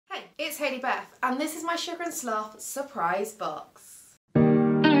It's Hayley Beth, and this is my Sugar and Sloth surprise box. To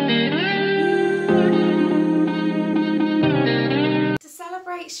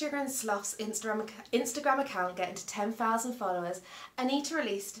celebrate Sugar and Sloth's Instagram account getting to 10,000 followers, Anita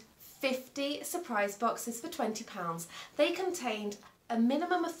released 50 surprise boxes for £20. They contained a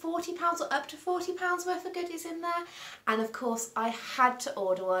minimum of £40 or up to £40 worth of goodies in there, and of course I had to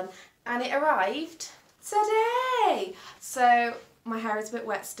order one, and it arrived today. So my hair is a bit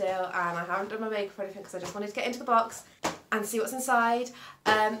wet still and I haven't done my makeup or anything because I just wanted to get into the box and see what's inside.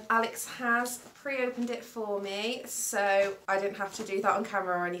 Alex has pre-opened it for me, so I didn't have to do that on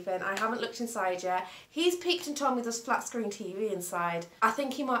camera or anything. I haven't looked inside yet. He's peeked and told me there's flat screen TV inside. I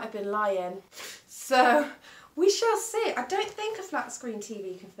think he might have been lying. So we shall see. I don't think a flat screen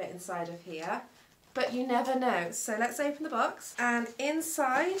TV can fit inside of here, but you never know. So let's open the box, and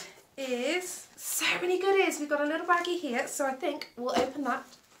inside is so many goodies. We've got a little baggie here, so I think we'll open that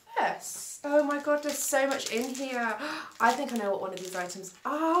first. Oh my god, there's so much in here. I think I know what one of these items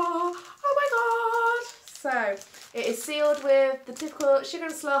are. Oh my god. So it is sealed with the typical Sugar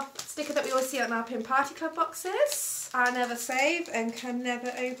and Sloth sticker that we always see on our Pin Party Club boxes. I never save and can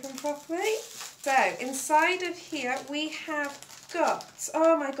never open properly. So inside of here we have got,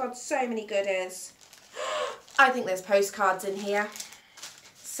 oh my god, so many goodies. I think there's postcards in here.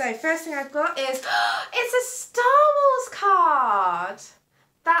 So first thing I've got is, it's a Star Wars card.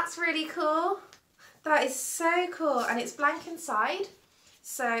 That's really cool. That is so cool, and it's blank inside.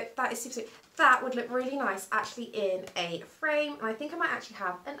 So that is super sweet. That would look really nice actually in a frame, and I think I might actually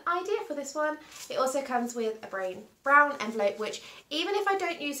have an idea for this one. It also comes with a brown envelope, which even if I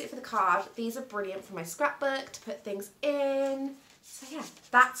don't use it for the card, these are brilliant for my scrapbook to put things in. So yeah,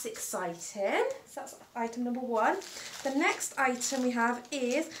 that's exciting. So that's item number one. The next item we have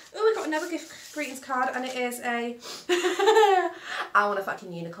is, oh, we got another gift greetings card, and it is a I want a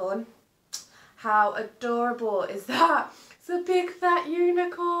fucking unicorn. How adorable is that? It's a big fat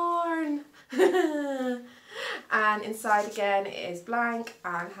unicorn. And inside again it is blank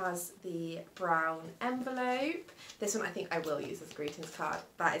and has the brown envelope. This one I think I will use as a greetings card.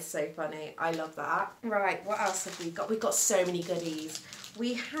 That is so funny. I love that. Right, what else have we got? We've got so many goodies.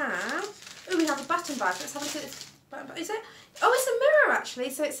 We have, oh, we have a button bag. Let's have a look at this button bag. Is it? Oh, it's a mirror actually.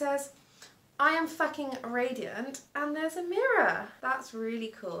 So it says, I am fucking radiant, and there's a mirror. That's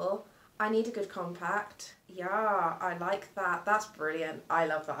really cool. I need a good compact. Yeah, I like that. That's brilliant. I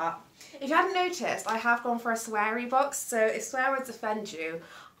love that. If you hadn't noticed, I have gone for a sweary box, so if swear words offend you,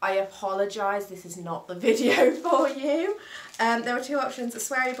 I apologise. This is not the video for you. There were two options, a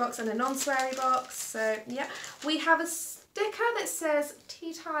sweary box and a non-sweary box. So yeah, we have a sticker that says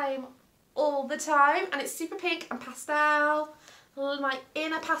tea time all the time, and it's super pink and pastel. My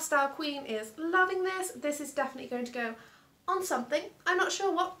inner pastel queen is loving this. This is definitely going to go on something. I'm not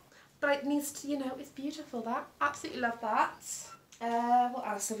sure what, but it needs to, you know, it's beautiful, that. Absolutely love that. What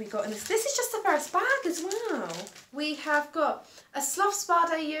else have we got in this? This is just the first bag as well. We have got a Sloth Spa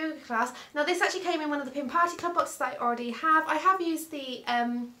Day yoga class. Now this actually came in one of the Pin Party Club boxes that I already have. I have used the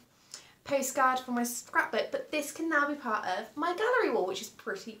postcard for my scrapbook, but this can now be part of my gallery wall, which is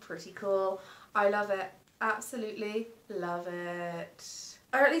pretty cool. I love it. Absolutely love it.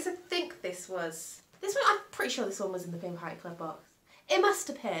 Or at least I think this one, I'm pretty sure this one was in the Pin Party Club box. It must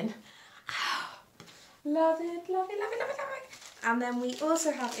have been. Oh, love it, love it, love it, love it, love it. And then we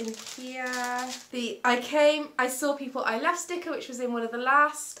also have in here the I saw people I left sticker, which was in one of the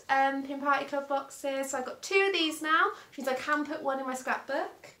last Pin Party Club boxes. So I've got two of these now, which means I can put one in my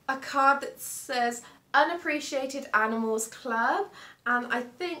scrapbook. A card that says Unappreciated Animals Club, and I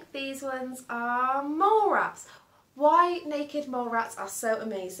think these ones are mole rats. Why naked mole rats are so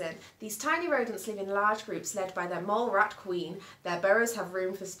amazing. These tiny rodents live in large groups led by their mole rat queen. Their burrows have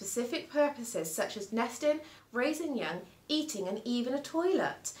room for specific purposes such as nesting, raising young, eating, and even a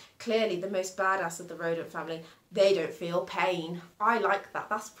toilet. Clearly the most badass of the rodent family. They don't feel pain. I like that.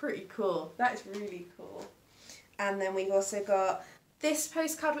 That's pretty cool. That is really cool. And then we've also got this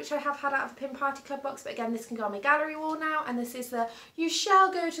postcard, which I have had out of a Pin Party Club box, but again, this can go on my gallery wall now, and this is the, you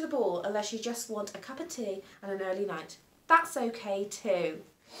shall go to the ball unless you just want a cup of tea and an early night. That's okay too.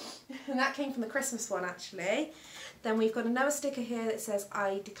 And that came from the Christmas one actually. Then we've got another sticker here that says,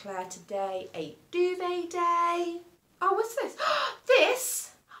 I declare today a duvet day. Oh, what's this?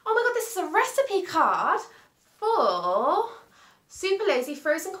 This? Oh my god, this is a recipe card for Super Lazy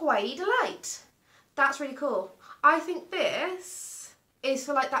Frozen Kawaii Delight. That's really cool. I think this is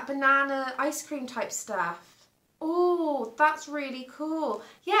for like that banana ice cream type stuff. Oh, that's really cool.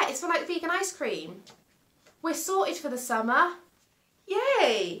 Yeah, it's for like vegan ice cream. We're sorted for the summer.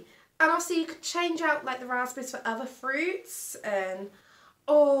 Yay! And obviously you could change out like the raspberries for other fruits, and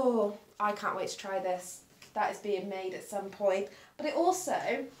Oh, I can't wait to try this. That is being made at some point. But it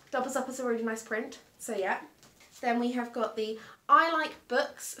also doubles up as a really nice print. So yeah. Then we have got the I Like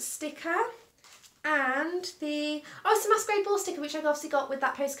Books sticker. And the, oh, it's a Masquerade Ball sticker, which I've obviously got with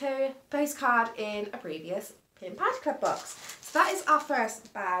that postcard in a previous Pin Party Club box. So that is our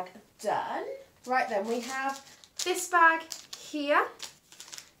first bag done. Right then, we have this bag here.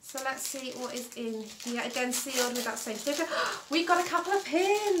 So let's see what is in here. Again, sealed with that same sticker. We've got a couple of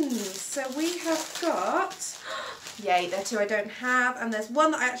pins. So we have got, yay, there are two I don't have. And there's one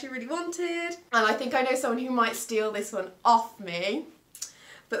that I actually really wanted. And I think I know someone who might steal this one off me.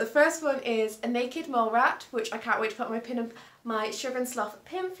 But the first one is a naked mole rat, which I can't wait to put on my Sugar and Sloth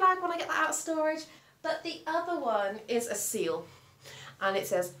pin flag when I get that out of storage. But the other one is a seal. And it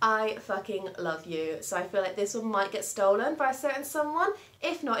says, I fucking love you. So I feel like this one might get stolen by a certain someone.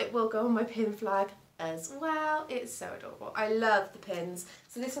 If not, it will go on my pin flag as well. It's so adorable. I love the pins.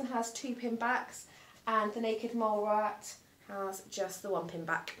 So this one has 2 pin backs and the naked mole rat has just the 1 pin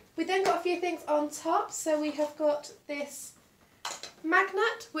back. We then got a few things on top. So we have got this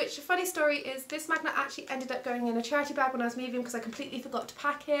magnet, which, a funny story is, this magnet actually ended up going in a charity bag when I was moving because I completely forgot to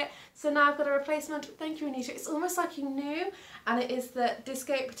pack it. So now I've got a replacement. Thank you, Anita. It's almost like you knew, and it is the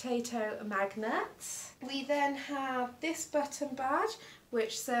Disco Potato magnet. We then have this button badge,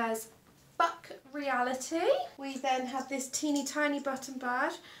 which says Fuck Reality. We then have this teeny tiny button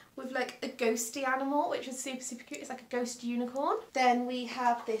badge with like a ghosty animal, which is super, super cute. It's like a ghost unicorn. Then we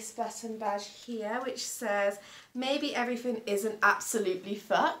have this button badge here, which says, maybe everything isn't absolutely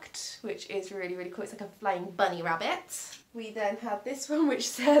fucked, which is really, really cool. It's like a flying bunny rabbit. We then have this one, which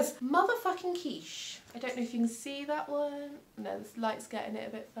says, motherfucking quiche. I don't know if you can see that one. No, this light's getting it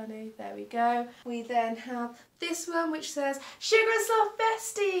a bit funny. There we go. We then have this one, which says, Sugar and Sloth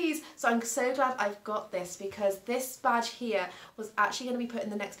Besties. So I'm so glad I've got this, because this badge here was actually going to be put in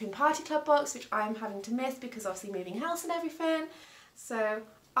the next Pin Party Club box, which I am having to miss because obviously moving house and everything. So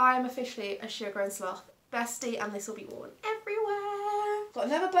I am officially a Sugar and Sloth bestie, and this will be worn everywhere. Got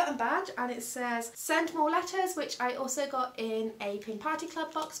another button badge, and it says send more letters, which I also got in a Pin Party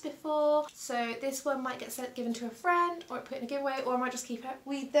Club box before. So this one might get given to a friend, or put in a giveaway, or I might just keep it.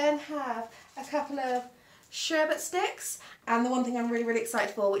 We then have a couple of sherbet sticks, and the one thing I'm really, really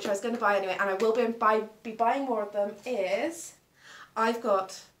excited for, which I was going to buy anyway, and I will be buying more of them, is I've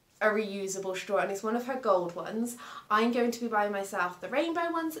got a reusable straw, and it's one of her gold ones. I'm going to be buying myself the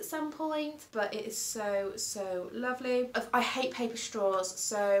rainbow ones at some point, but it is so, so lovely. I hate paper straws,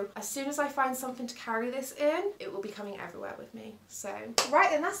 so as soon as I find something to carry this in, it will be coming everywhere with me. So, right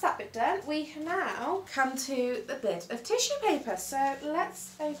then, that's that bit done. We now come to the bit of tissue paper. So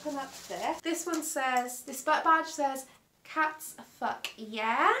let's open up this. This one says, this badge says, cats fuck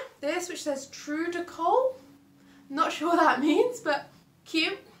yeah. This, which says True de Col. Not sure what that means, but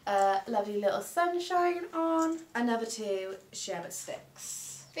cute. Lovely little sunshine on. Another 2 sherbet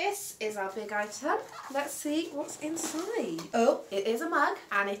sticks. This is our big item. Let's see what's inside. Oh, it is a mug,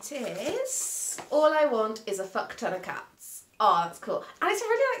 and it is All I Want Is a Fuck Ton of Cats. Oh, that's cool. And it's a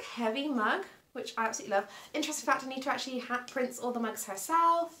really like heavy mug, which I absolutely love. Interesting fact, Anita actually prints all the mugs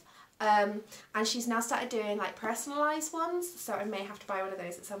herself. And she's now started doing like personalised ones, so I may have to buy one of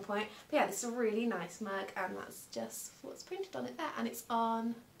those at some point. But yeah, this is a really nice mug, and that's just what's printed on it there, and it's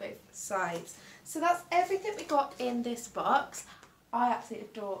on both sides. So that's everything we got in this box. I absolutely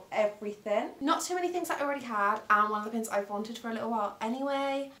adore everything. Not too many things that I already had, and one of the pins I've wanted for a little while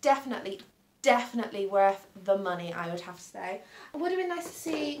anyway. Definitely worth the money, I would have to say. It would have been nice to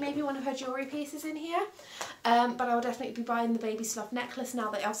see maybe one of her jewellery pieces in here, but I will definitely be buying the baby sloth necklace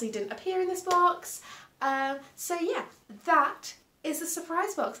now that it obviously didn't appear in this box. So yeah, that is the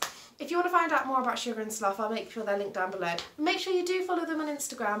surprise box. If you want to find out more about Sugar and Sloth, I'll make sure they're linked down below. Make sure you do follow them on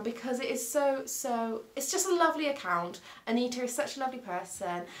Instagram, because it is it's just a lovely account. Anita is such a lovely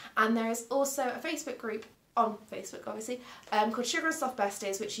person, and there is also a Facebook group on Facebook, obviously, called Sugar and Sloth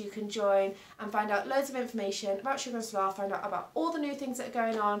Besties, which you can join and find out loads of information about Sugar and Sloth, find out about all the new things that are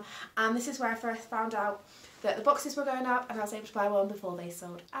going on. And this is where I first found out that the boxes were going up, and I was able to buy one before they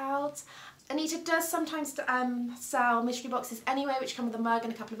sold out. Anita does sometimes sell mystery boxes anyway, which come with a mug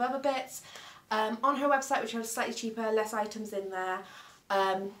and a couple of other bits on her website, which are slightly cheaper, less items in there,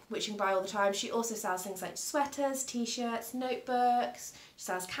 which you can buy all the time. She also sells things like sweaters, t-shirts, notebooks. She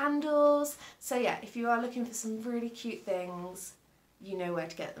sells candles. So yeah, if you are looking for some really cute things, you know where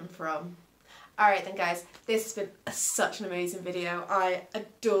to get them from. Alright then guys, this has been such an amazing video. I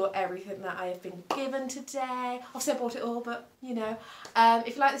adore everything that I have been given today. Obviously I bought it all, but you know.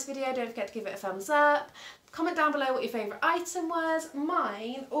 If you like this video, don't forget to give it a thumbs up. Comment down below what your favourite item was.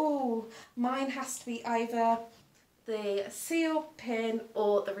 Mine has to be either the seal pin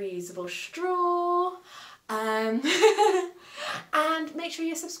or the reusable straw. And make sure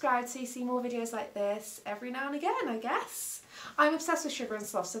you're subscribed so you see more videos like this every now and again, I guess. I'm obsessed with Sugar and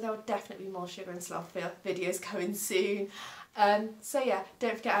Sloth, so there will definitely be more Sugar and Sloth videos coming soon. So yeah,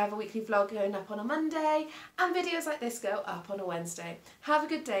 don't forget I have a weekly vlog going up on a Monday and videos like this go up on a Wednesday. Have a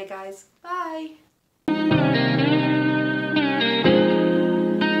good day, guys. Bye.